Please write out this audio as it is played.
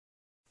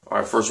All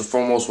right, first and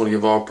foremost, I want to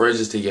give all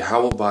praises to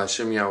Yahweh by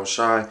Hashem Yahweh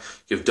Shai.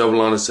 Give double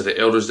honors to the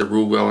elders that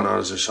rule well and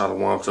honors and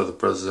shalom to the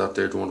brothers out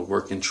there doing the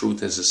work in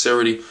truth and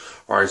sincerity.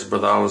 All right, it's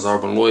Brother Allah's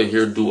Arban Lawyer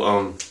here to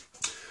do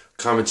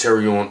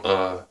commentary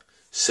on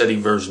Seti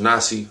versus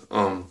Nasi.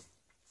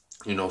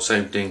 You know,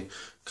 same thing.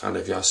 Kind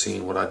of, if y'all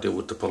seen what I did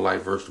with the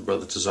polite verse, the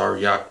Brother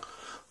Tazariak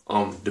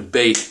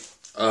debate.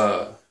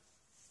 But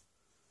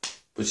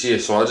yeah,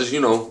 so I just,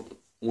 you know,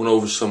 went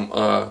over some,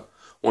 want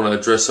to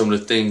address some of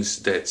the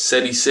things that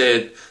Seti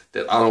said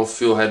that I don't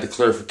feel had the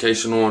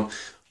clarification on,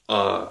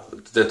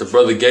 that the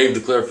brother gave the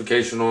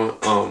clarification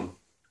on,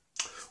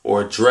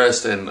 or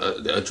addressed, and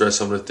address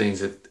some of the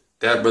things that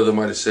that brother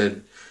might have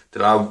said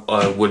that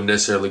I wouldn't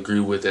necessarily agree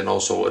with, and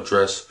also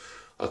address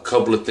a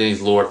couple of things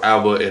Lord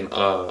Alba and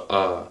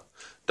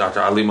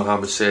Dr. Ali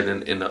Muhammad said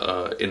in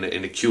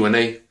the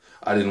Q&A.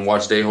 I didn't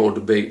watch their whole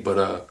debate,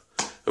 but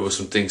there was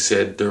some things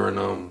said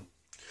during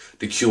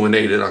the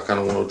Q&A that I kind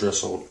of want to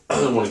address on. I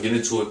don't want to get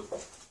into it.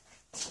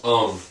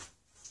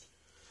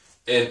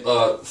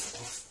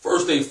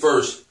 First thing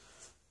first,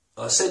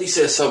 Seti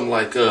said something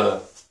like,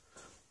 oh,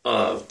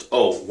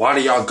 why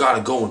do y'all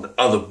gotta go into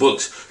other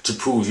books to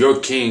prove your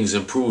kings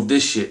and prove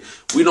this shit?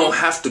 We don't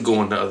have to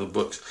go into other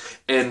books.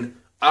 And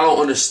I don't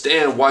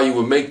understand why you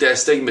would make that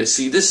statement.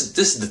 See, this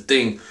is the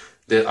thing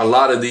that a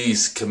lot of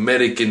these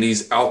Kemetic and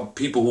these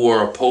people who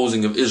are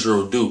opposing of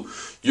Israel do.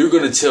 You're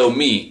going to tell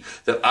me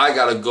that I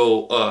got to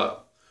go,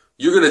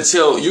 you're going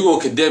to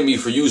condemn me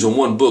for using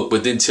one book,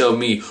 but then tell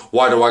me,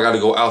 why do I got to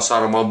go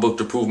outside of my book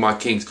to prove my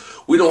kings?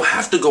 We don't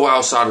have to go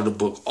outside of the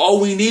book. All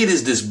we need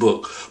is this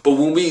book. But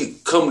when we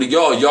come to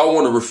y'all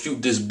want to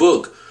refute this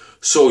book.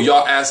 So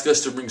y'all ask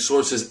us to bring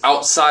sources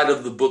outside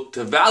of the book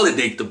to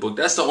validate the book.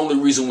 That's the only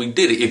reason we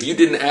did it. If you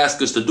didn't ask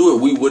us to do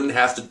it, we wouldn't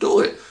have to do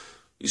it.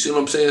 You see what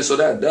I'm saying? So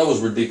that was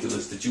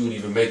ridiculous that you would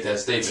even make that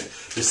statement.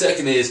 The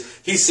second is,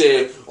 he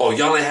said, oh,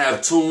 y'all ain't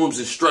have tombs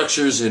and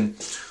structures and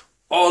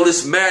all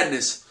this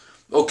madness.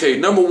 Okay,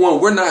 number one,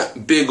 we're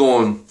not big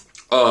on,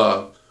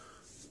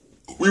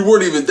 we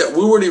weren't even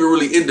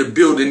really into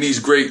building these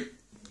great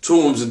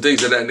tombs and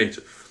things of that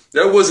nature.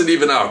 That wasn't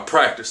even our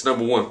practice,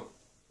 number one.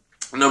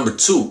 Number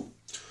two,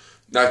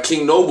 now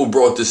King Noble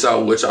brought this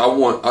out, which I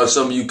want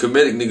some of you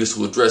Kemetic niggas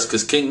to address,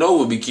 because King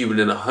Noble be keeping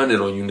it 100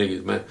 on you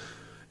niggas, man.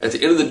 At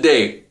the end of the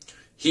day,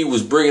 he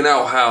was bringing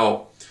out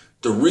how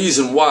the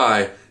reason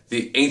why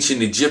the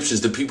ancient Egyptians,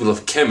 the people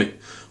of Kemet,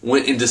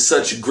 went into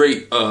such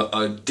great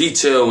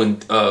detail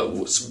and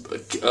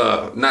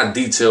not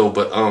detail,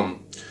 but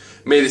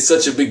made it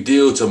such a big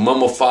deal to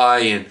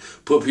mummify and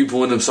put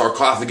people in them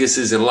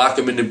sarcophaguses and lock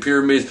them in the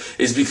pyramids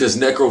is because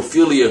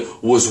necrophilia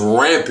was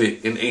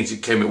rampant in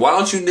ancient Kemet. Why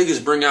don't you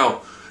niggas bring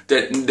out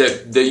that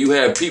you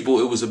had people?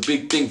 It was a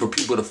big thing for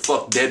people to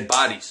fuck dead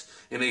bodies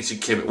in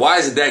ancient Kemet. Why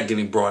isn't that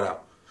getting brought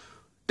out?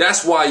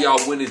 That's why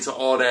y'all went into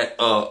all that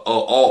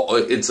all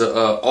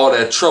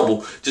that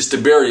trouble just to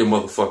bury a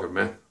motherfucker,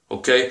 man.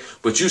 Okay,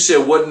 but you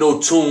said what? No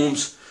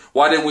tombs.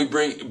 Why didn't we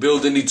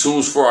build any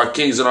tombs for our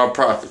kings and our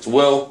prophets?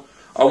 Well,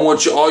 I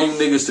want all you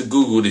niggas to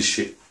Google this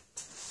shit.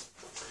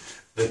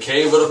 The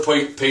Cave of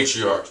the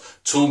Patriarchs,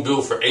 tomb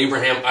built for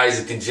Abraham,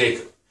 Isaac, and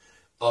Jacob.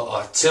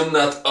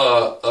 Timnath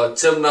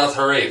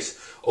Heres,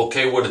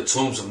 okay, where the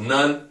tombs of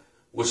Nun,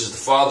 which is the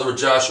father of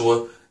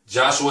Joshua,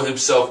 Joshua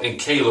himself, and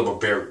Caleb are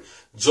buried.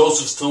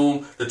 Joseph's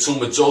tomb, the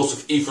tomb of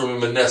Joseph, Ephraim, and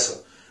Manasseh.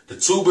 The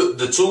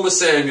tomb of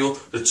Samuel,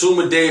 the tomb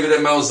of David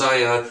at Mount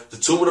Zion, the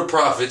tomb of the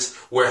prophets,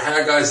 where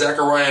Haggai,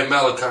 Zechariah, and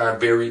Malachi are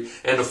buried,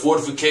 and the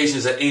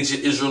fortifications of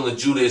ancient Israel and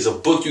Judah is a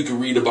book you can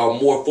read about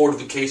more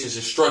fortifications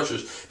and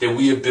structures that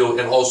we have built,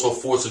 and also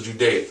forts of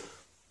Judea.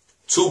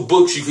 2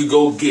 books you could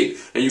go get,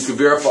 and you can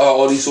verify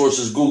all these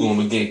sources. Google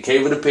them again.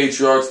 Cave of the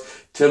Patriarchs,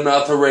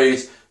 Timnath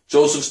Heres,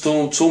 Joseph's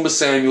tomb, tomb of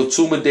Samuel,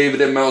 tomb of David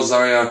at Mount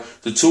Zion,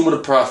 the tomb of the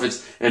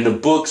prophets, and the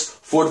books,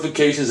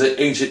 fortifications of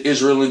ancient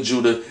Israel and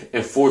Judah,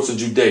 and forts of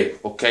Judea.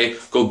 Okay?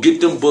 Go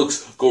get them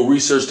books. Go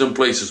research them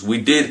places.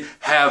 We did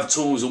have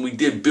tombs and we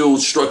did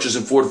build structures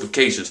and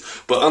fortifications.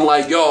 But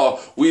unlike y'all,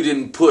 we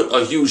didn't put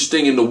a huge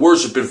thing into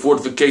worship in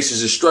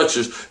fortifications and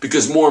structures,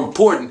 because more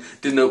important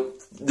than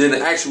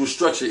the actual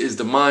structure is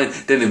the mind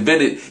that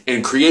invented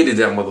and created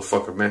that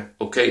motherfucker, man.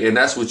 Okay? And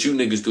that's what you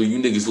niggas do. You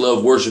niggas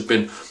love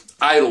worshiping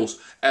idols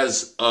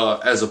as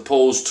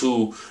opposed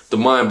to the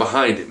mind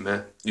behind it,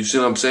 man. You see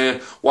what I'm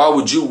saying? Why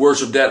would you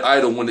worship that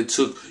idol when it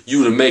took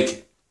you to make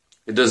it?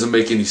 It doesn't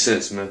make any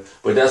sense, man.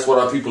 But that's what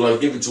our people are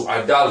given to,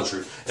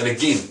 idolatry. And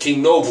again,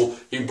 King Noble,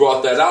 he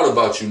brought that out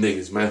about you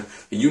niggas, man.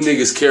 And you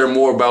niggas care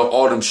more about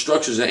all them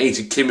structures in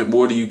ancient Kemet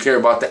more than you care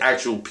about the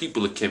actual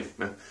people of Kemet,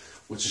 man.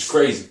 Which is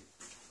crazy.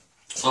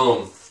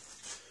 And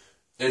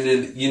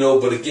then, you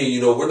know, but again, you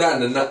know, we're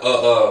not in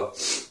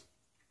the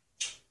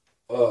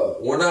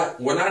we're not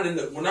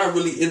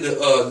really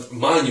into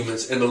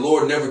monuments, and the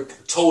Lord never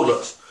told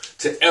us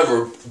to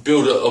ever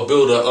build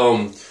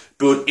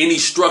any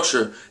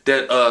structure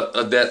that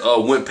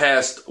went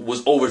past,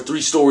 was over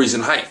 3 stories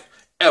in height,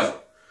 ever.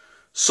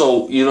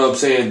 So, you know what I'm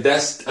saying?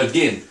 That's,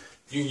 again,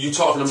 you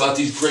talking about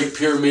these great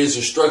pyramids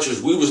and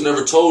structures. We was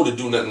never told to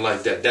do nothing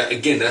like that. That,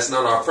 again, that's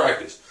not our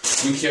practice.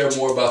 We care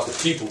more about the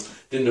people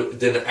than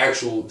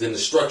the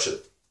structure.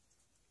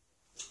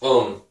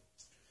 But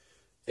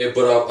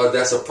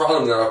that's a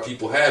problem that our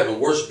people have in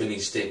worshiping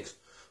these things.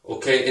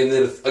 Okay, and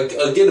then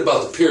again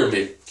about the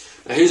pyramid.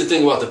 Now here's the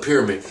thing about the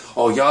pyramid.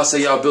 Oh, y'all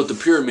say y'all built the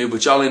pyramid,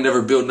 but y'all ain't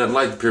never built nothing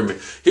like the pyramid.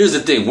 Here's the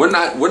thing. We're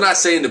not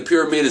saying the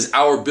pyramid is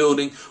our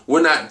building.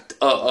 We're not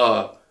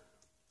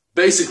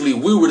basically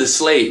we were the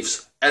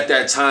slaves at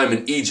that time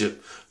in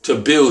Egypt to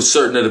build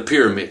certain of the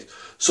pyramids.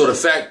 So the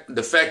fact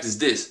is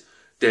this,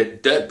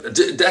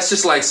 that's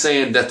just like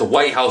saying that the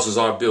White House is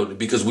our building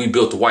because we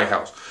built the White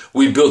House.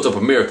 We built up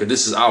America.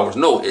 This is ours.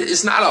 No,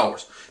 it's not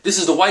ours. This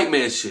is the white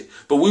man's shit.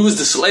 But we was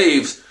the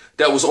slaves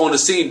that was on the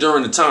scene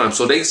during the time.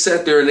 So they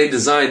sat there and they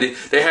designed it.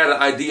 They had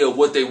an idea of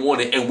what they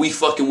wanted, and we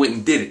fucking went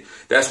and did it.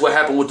 That's what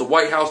happened with the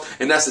White House,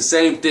 and that's the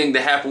same thing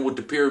that happened with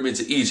the pyramids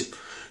of Egypt.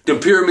 The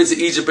pyramids of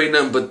Egypt ain't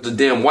nothing but the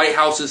damn White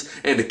Houses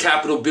and the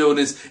Capitol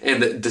buildings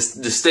and the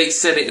state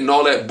senate and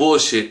all that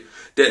bullshit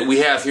that we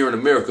have here in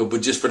America,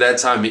 but just for that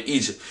time in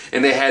Egypt.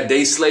 And they had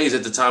their slaves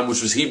at the time,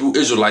 which was Hebrew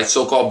Israelites,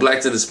 so-called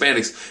blacks and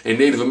Hispanics and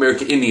Native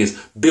American Indians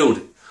build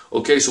it.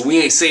 Okay, so we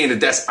ain't saying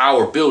that that's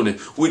our building.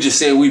 We're just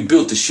saying we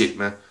built the shit,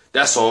 man.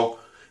 That's all.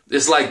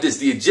 It's like this.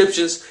 The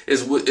Egyptians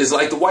is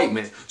like the white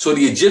man. So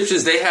the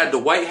Egyptians, they had the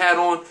white hat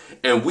on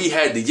and we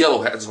had the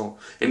yellow hats on.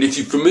 And if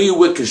you're familiar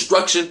with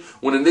construction,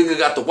 when a nigga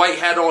got the white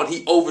hat on,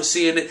 he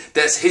overseeing it.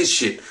 That's his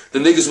shit. The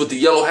niggas with the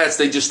yellow hats,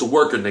 they just the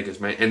worker niggas,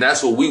 man. And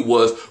that's what we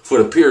was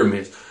for the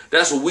pyramids.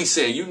 That's what we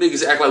saying. You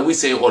niggas act like we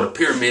saying, oh, the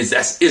pyramids,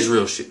 that's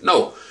Israel shit.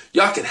 No,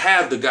 y'all can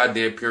have the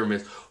goddamn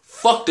pyramids.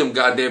 Fuck them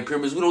goddamn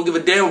pyramids. We don't give a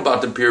damn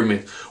about the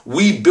pyramids.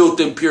 We built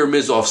them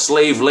pyramids off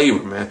slave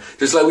labor, man.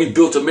 Just like we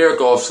built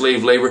America off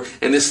slave labor,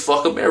 and this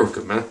fuck America,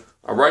 man.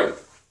 All right?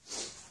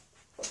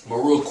 But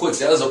real quick,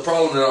 that is a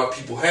problem that our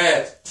people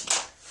have,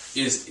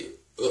 is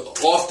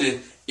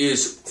often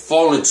is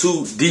falling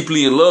too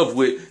deeply in love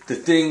with the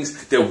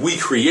things that we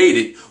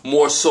created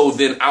more so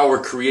than our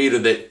creator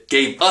that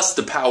gave us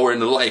the power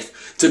and the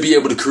life to be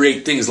able to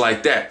create things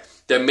like that.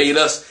 That made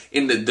us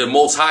in the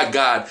most high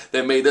God,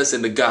 that made us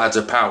in the gods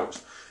of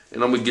powers.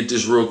 And I'm going to get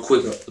this real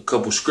quick, a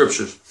couple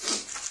scriptures.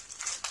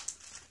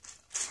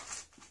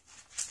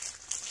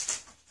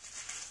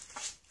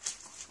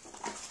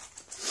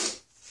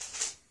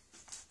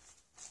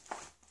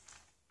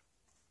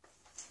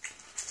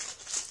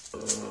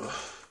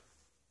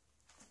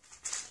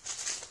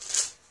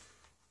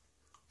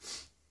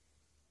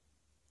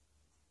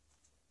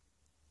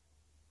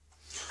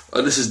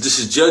 This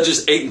is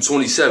Judges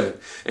 8:27.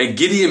 And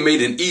Gideon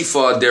made an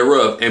ephod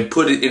thereof and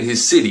put it in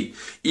his city,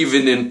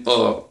 even in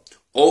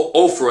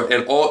Ophrah,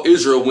 and all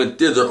Israel went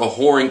thither a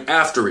whoring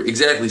after it.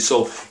 Exactly.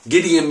 So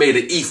Gideon made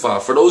an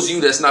ephod. For those of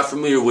you that's not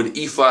familiar with an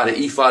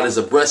ephod is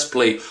a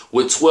breastplate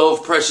with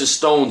 12 precious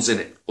stones in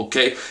it.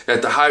 Okay,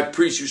 that the high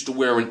priest used to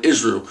wear in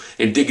Israel,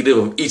 indicative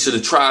of each of the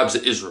tribes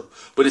of Israel.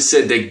 But it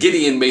said that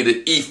Gideon made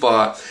an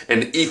ephod,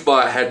 and the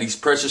ephod had these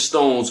precious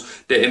stones,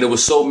 and it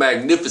was so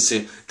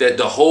magnificent that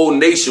the whole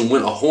nation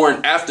went a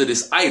whoring after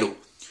this idol.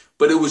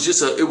 But it was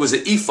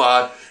an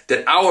ephod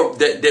that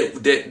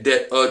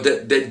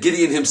that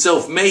Gideon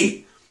himself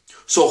made.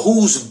 So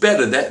who's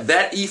better,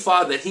 that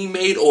ephod that he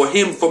made, or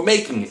him for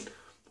making it,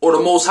 or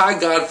the Most High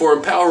God for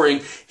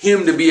empowering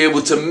him to be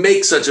able to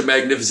make such a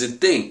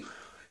magnificent thing?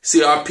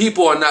 See, our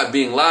people are not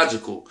being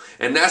logical.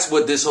 And that's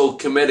what this whole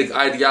Kemetic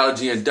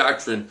ideology and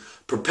doctrine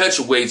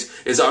perpetuates,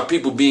 is our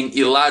people being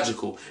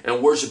illogical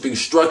and worshiping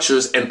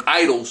structures and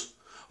idols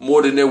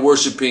more than they're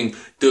worshiping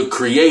the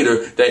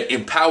creator that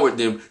empowered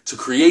them to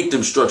create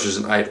them structures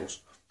and idols.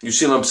 You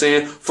see what I'm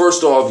saying?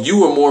 First off,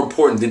 you are more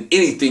important than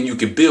anything you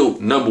could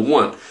build, number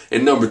one.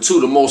 And number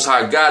two, the Most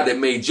High God that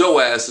made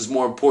your ass is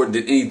more important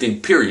than anything,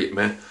 period,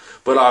 man.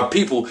 But our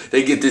people,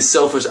 they get this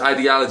selfish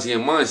ideology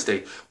and mind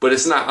state. But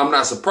it's not, I'm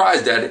not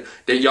surprised at it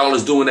that y'all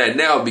is doing that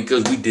now,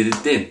 because we did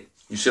it then.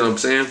 You see what I'm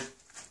saying?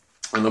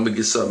 And let me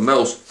get something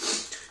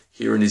else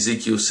here in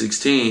Ezekiel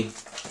 16.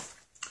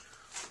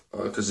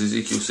 Because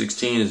Ezekiel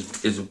 16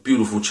 is a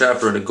beautiful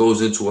chapter, and it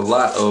goes into a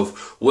lot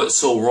of what's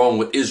so wrong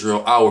with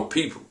Israel, our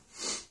people.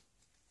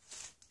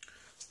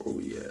 Where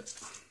we at?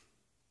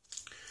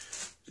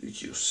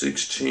 Ezekiel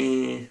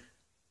 16.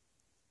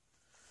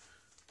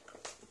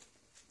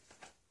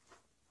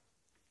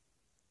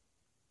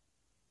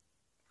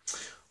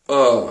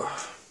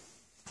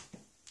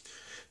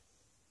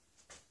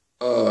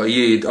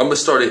 I'm gonna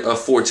start at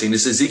 14.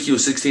 This is Ezekiel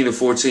 16 and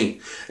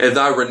 14. And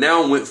thy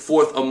renown went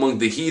forth among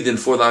the heathen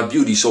for thy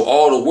beauty. So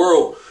all the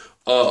world,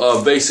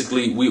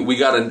 basically, we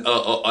got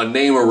a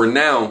name of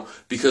renown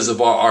because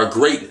of our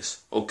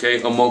greatness,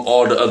 okay, among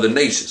all the other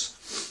nations.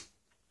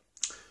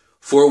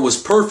 For it was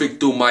perfect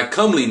through my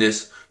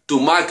comeliness,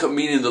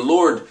 meaning the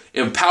Lord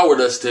empowered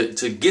us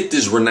to get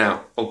this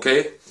renown,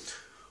 okay,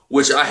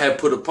 which I have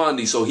put upon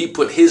thee. So he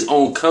put his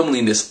own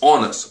comeliness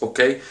on us,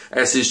 okay,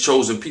 as his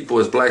chosen people,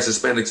 as blacks,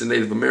 Hispanics, and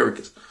Native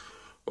Americans,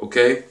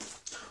 okay,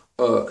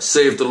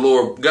 save the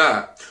Lord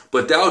God.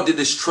 But thou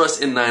didst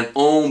trust in thine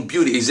own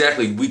beauty.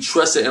 Exactly. We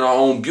trusted in our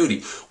own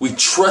beauty. We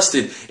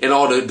trusted in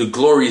all the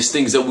glorious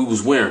things that we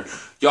was wearing.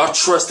 Y'all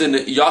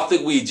y'all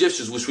think we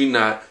Egyptians, which we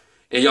not,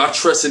 and y'all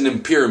trusting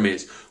in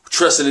pyramids,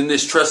 trusting in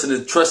this, trusting in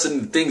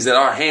the things that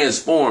our hands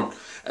formed,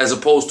 as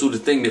opposed to the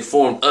thing that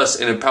formed us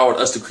and empowered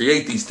us to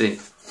create these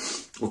things.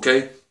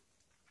 Okay?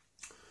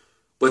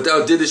 But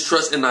thou didst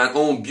trust in thine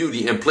own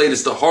beauty, and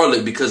playedest the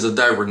harlot because of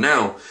thy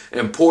renown,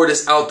 and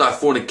pouredest out thy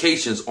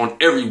fornications on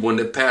everyone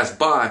that passed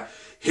by.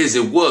 His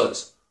it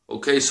was.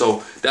 Okay,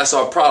 so that's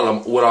our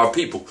problem with our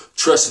people,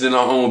 trusting in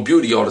our own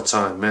beauty all the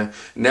time, man.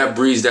 And that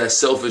breeds that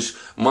selfish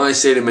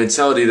mindset and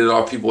mentality that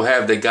our people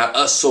have that got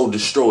us so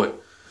destroyed.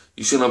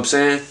 You see what I'm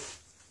saying?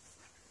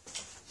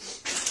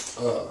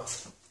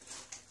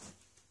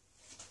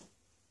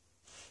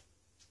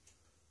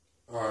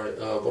 All right,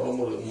 but I'm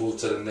gonna move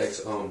to the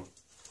next.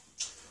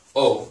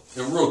 Oh,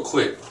 and real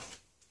quick,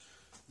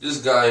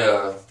 this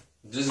guy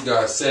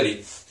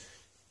Seti,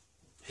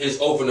 his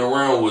opening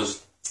round was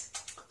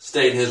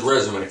stating his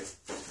resume.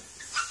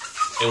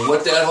 And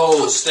what that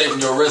whole stating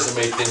your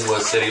resume thing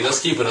was, Seti,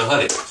 let's keep it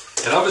 100.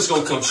 And I'm just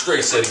going to come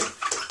straight, Seti.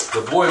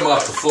 The boy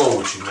mopped the floor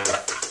with you, man.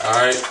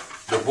 Alright?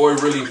 The boy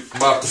really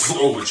mopped the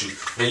floor with you.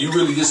 And you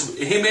really,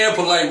 him and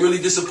Polite really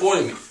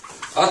disappointed me.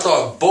 I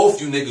thought both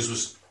you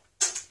niggas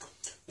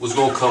was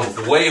going to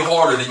come way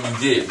harder than you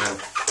did, man.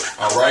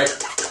 Alright?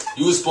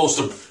 You was supposed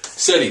to,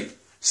 Seti,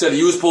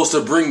 you was supposed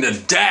to bring the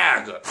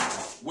dagger.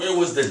 Where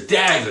was the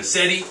dagger,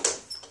 Seti?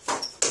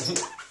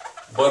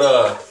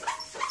 But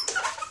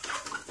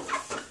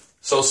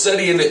so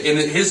Seti in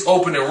his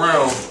opening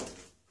round,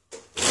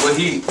 what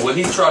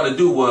he tried to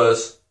do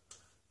was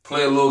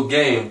play a little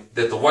game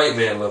that the white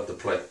man loved to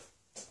play,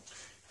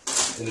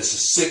 and it's a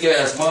sick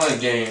ass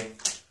mind game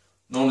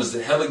known as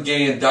the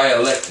Hegelian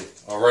dialectic.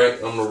 All right,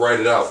 I'm gonna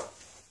write it out,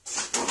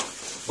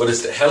 but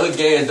it's the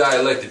Hegelian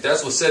dialectic.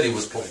 That's what Seti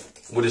was playing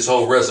with his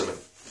whole resume,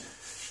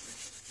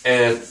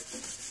 and.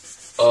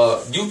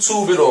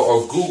 YouTube it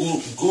or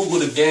Google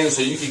the game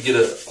so you can get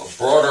a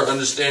broader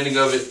understanding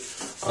of it.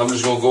 I'm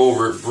just going to go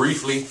over it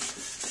briefly.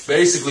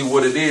 Basically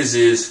what it is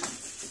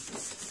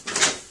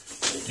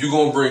you're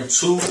going to bring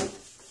two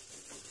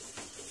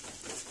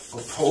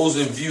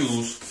opposing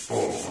views.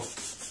 Hold on.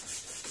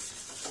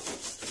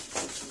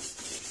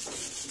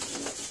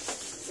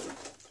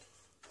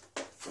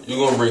 You're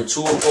going to bring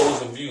two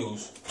opposing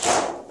views,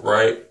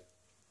 right?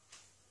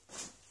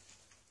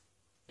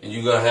 And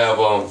you're going to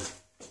have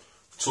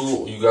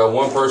you got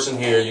one person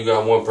here, you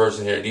got one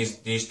person here.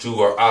 These two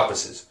are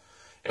opposites.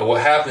 And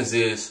what happens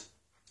is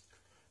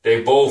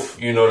they both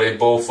give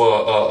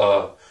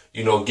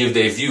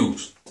their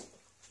views.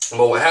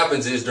 But what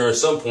happens is during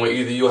some point,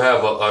 either you'll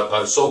have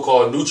a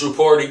so-called neutral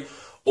party,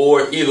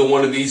 or either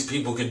one of these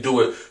people could do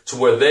it to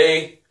where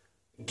they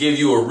give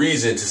you a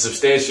reason to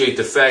substantiate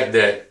the fact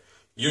that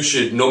you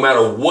should, no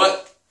matter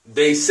what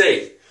they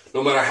say,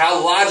 no matter how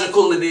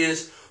logical it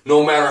is,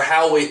 no matter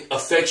how it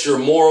affects your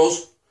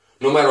morals,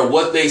 no matter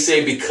what they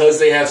say, because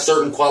they have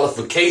certain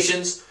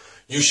qualifications,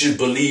 you should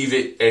believe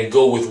it and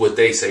go with what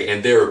they say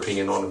and their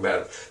opinion on the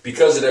matter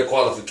because of their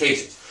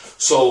qualifications.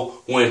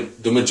 So when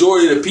the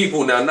majority of the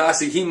people, now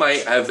Nasi, he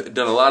might have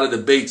done a lot of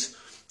debates.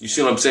 You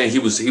see what I'm saying? He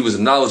was a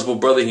knowledgeable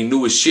brother. He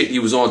knew his shit. He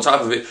was on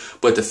top of it.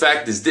 But the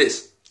fact is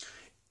this.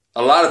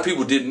 A lot of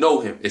people didn't know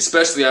him.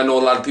 Especially I know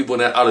a lot of people in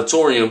that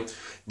auditorium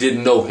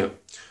didn't know him.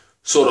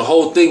 So the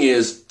whole thing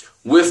is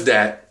with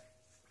that,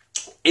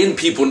 in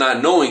people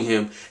not knowing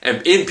him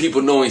and in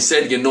people knowing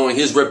Seti and knowing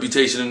his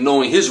reputation and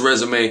knowing his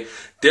resume,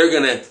 they're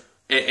going to,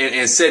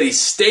 and Seti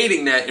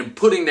stating that and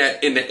putting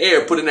that in the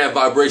air, putting that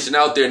vibration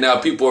out there. Now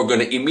people are going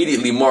to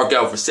immediately mark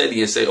out for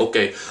Seti and say,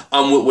 okay,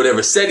 I'm with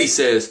whatever Seti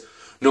says,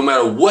 no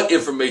matter what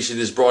information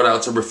is brought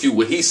out to refute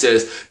what he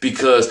says,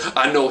 because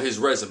I know his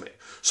resume.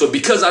 So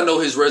because I know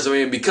his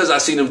resume and because I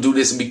seen him do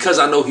this and because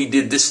I know he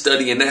did this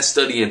study and that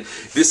study and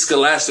this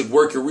scholastic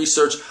work and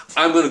research,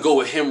 I'm going to go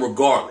with him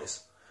regardless.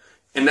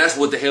 And that's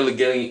what the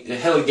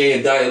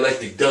Hegelian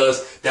dialectic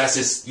does. That's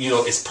its,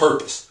 its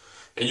purpose.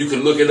 And you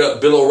can look it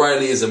up. Bill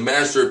O'Reilly is a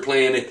master at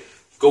playing it.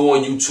 Go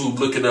on YouTube,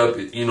 look it up.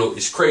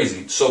 It's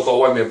crazy. So-called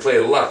white man play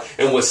it a lot.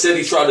 And what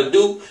Seti tried to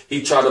do,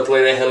 he tried to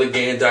play that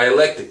Hegelian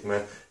dialectic,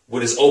 man,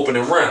 with his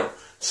opening round.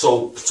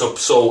 So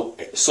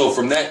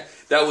from that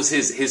was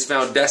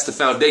that's the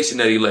foundation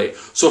that he laid.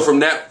 So from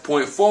that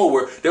point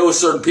forward, there were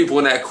certain people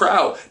in that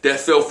crowd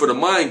that fell for the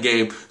mind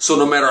game. So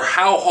no matter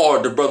how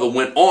hard the brother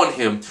went on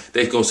him,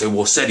 they gonna say,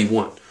 well, Seti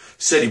won.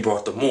 Seti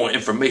brought the more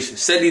information.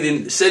 Seti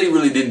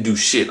really didn't do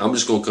shit. I'm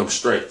just gonna come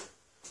straight.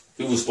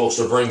 He was supposed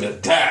to bring the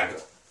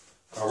dagger.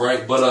 All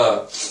right, but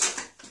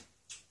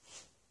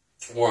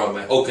where I'm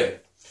at? Okay.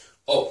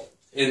 Oh,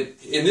 and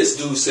this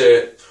dude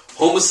said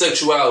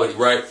homosexuality,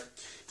 right?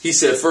 He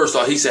said, first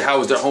off,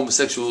 how is there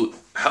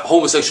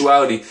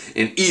homosexuality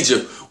in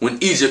Egypt when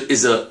Egypt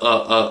is it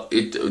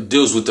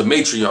deals with the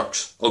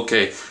matriarchs?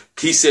 Okay.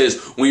 He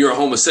says, when you're a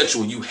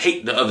homosexual, you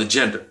hate the other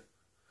gender.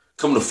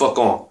 Come the fuck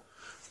on.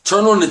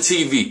 Turn on the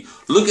TV.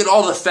 Look at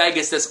all the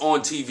faggots that's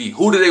on TV.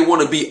 Who do they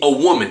want to be? A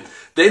woman.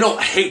 They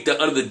don't hate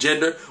the other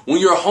gender. When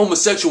you're a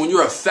homosexual, when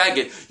you're a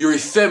faggot, you're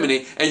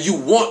effeminate and you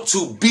want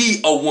to be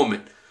a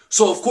woman.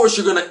 So of course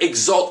you're going to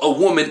exalt a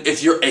woman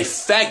if you're a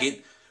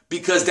faggot,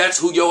 because that's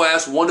who your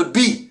ass want to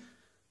be.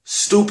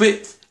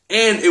 Stupid.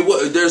 And it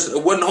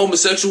wasn't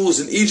homosexuals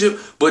in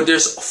Egypt, but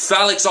there's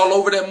phallics all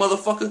over that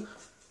motherfucker.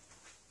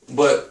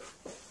 But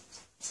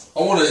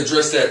I want to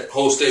address that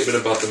whole statement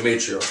about the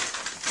matriarch.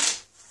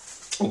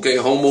 Okay,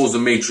 homos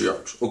and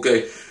matriarchs.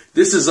 Okay,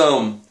 this is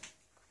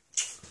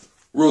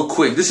real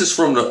quick. This is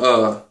from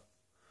the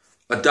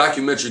a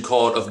documentary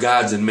called "Of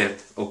Gods and Men."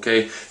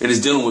 Okay, and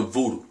it's dealing with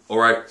voodoo. All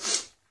right.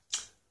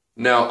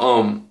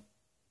 Now,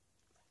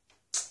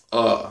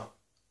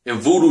 in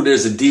voodoo,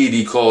 there's a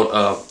deity called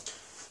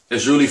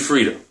Ezruli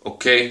Frida,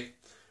 okay?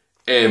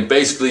 And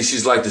basically,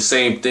 she's like the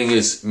same thing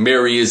as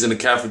Mary is in the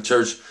Catholic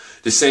Church,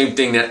 the same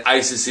thing that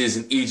Isis is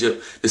in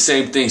Egypt, the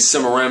same thing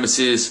Semiramis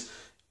is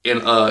in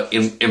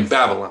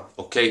Babylon,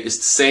 okay? It's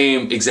the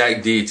same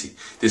exact deity,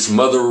 this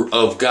mother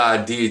of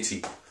God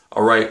deity,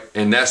 all right?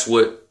 And that's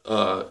what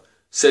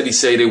Seti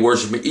say they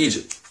worship in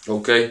Egypt,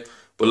 okay?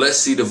 But let's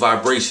see the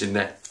vibration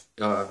that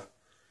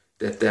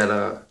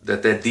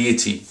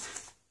deity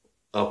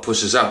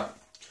pushes out.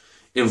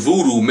 In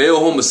voodoo, male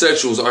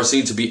homosexuals are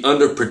seen to be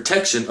under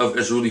protection of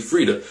Ezruli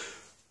Frida.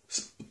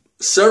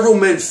 Several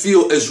men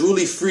feel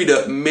Ezruli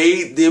Frida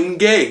made them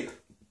gay.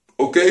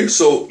 Okay,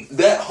 so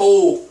that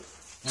whole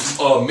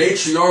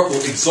matriarchal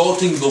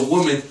exalting the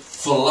woman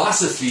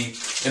philosophy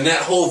and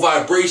that whole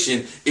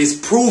vibration is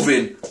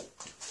proven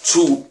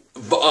to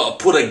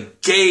put a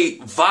gay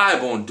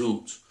vibe on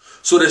dudes.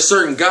 So there's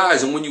certain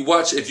guys, and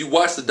if you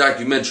watch the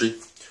documentary,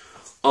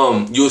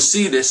 you'll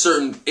see that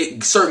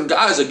certain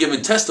guys are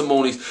giving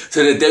testimonies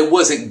so that they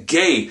wasn't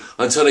gay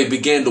until they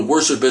began to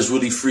worship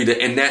Ezruli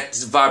Frida, and that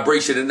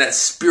vibration and that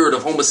spirit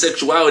of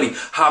homosexuality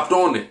hopped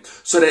on it.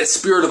 So that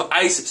spirit of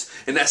Isis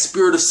and that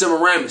spirit of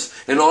Semiramis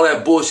and all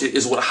that bullshit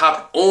is what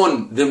hopped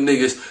on them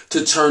niggas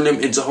to turn them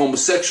into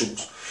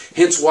homosexuals.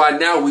 Hence why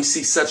now we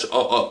see such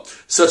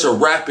a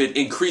rapid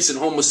increase in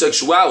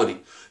homosexuality.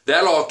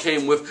 That all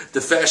came with the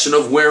fashion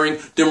of wearing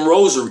them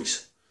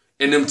rosaries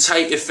and them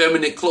tight,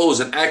 effeminate clothes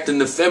and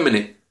acting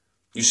effeminate.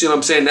 You see what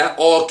I'm saying? That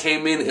all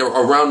came in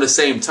around the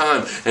same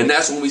time. And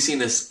that's when we seen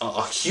this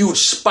a huge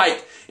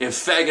spike in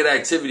faggot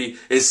activity,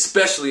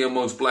 especially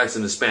amongst blacks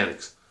and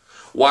Hispanics.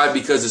 Why?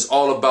 Because it's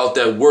all about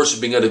that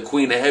worshiping of the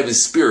Queen of Heaven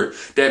spirit.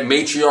 That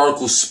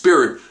matriarchal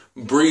spirit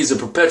breeds and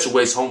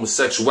perpetuates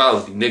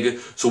homosexuality, nigga.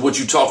 So what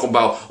you talking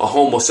about? A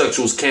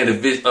homosexuals can't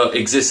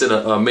exist in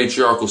a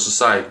matriarchal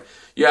society.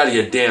 You're out of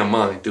your damn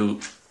mind,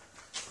 dude.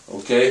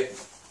 Okay?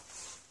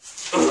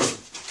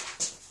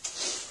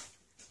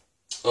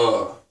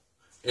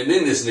 And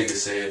then this nigga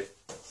said,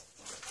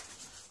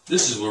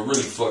 this is what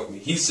really fucked me.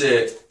 He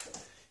said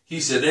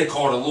they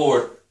call the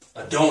Lord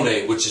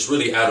Adonai, which is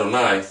really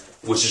Adonai,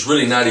 which is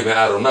really not even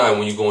Adonai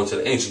when you go into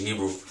the ancient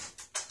Hebrew.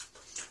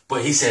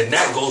 But he said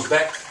that goes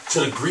back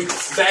to the Greek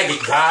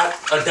faggot god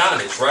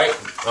Adonis, right?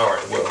 All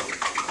right, well,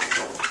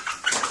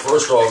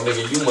 first off,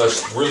 nigga, you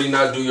must really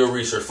not do your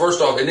research.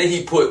 First off, and then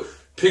he put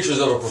pictures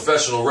of a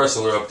professional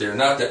wrestler up there,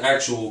 not the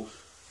actual,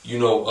 you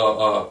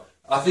know,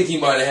 I think he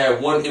might have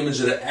had one image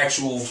of the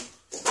actual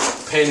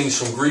paintings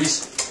from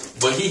Greece,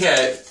 but he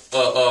had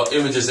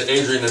images of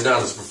Adrian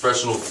Adonis,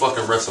 professional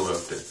fucking wrestler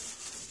up there.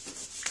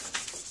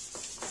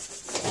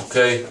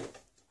 Okay?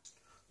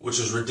 Which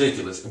is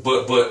ridiculous.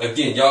 But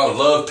again, y'all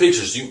love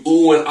pictures. You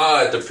ooh and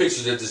ah at the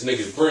pictures that this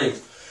nigga brings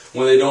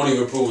when they don't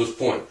even prove his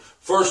point.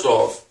 First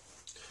off,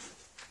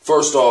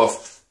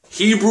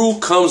 Hebrew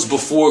comes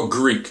before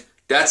Greek.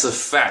 That's a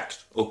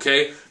fact,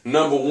 okay?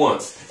 Number one.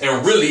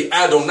 And really,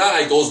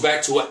 Adonai goes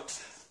back to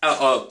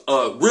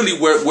really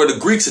where the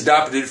Greeks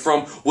adopted it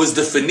from was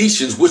the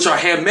Phoenicians, which are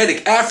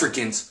Hamitic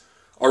Africans,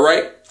 all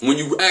right? When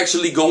you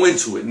actually go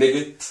into it,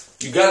 nigga,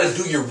 you got to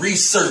do your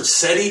research,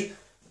 Seti.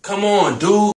 Come on, dude.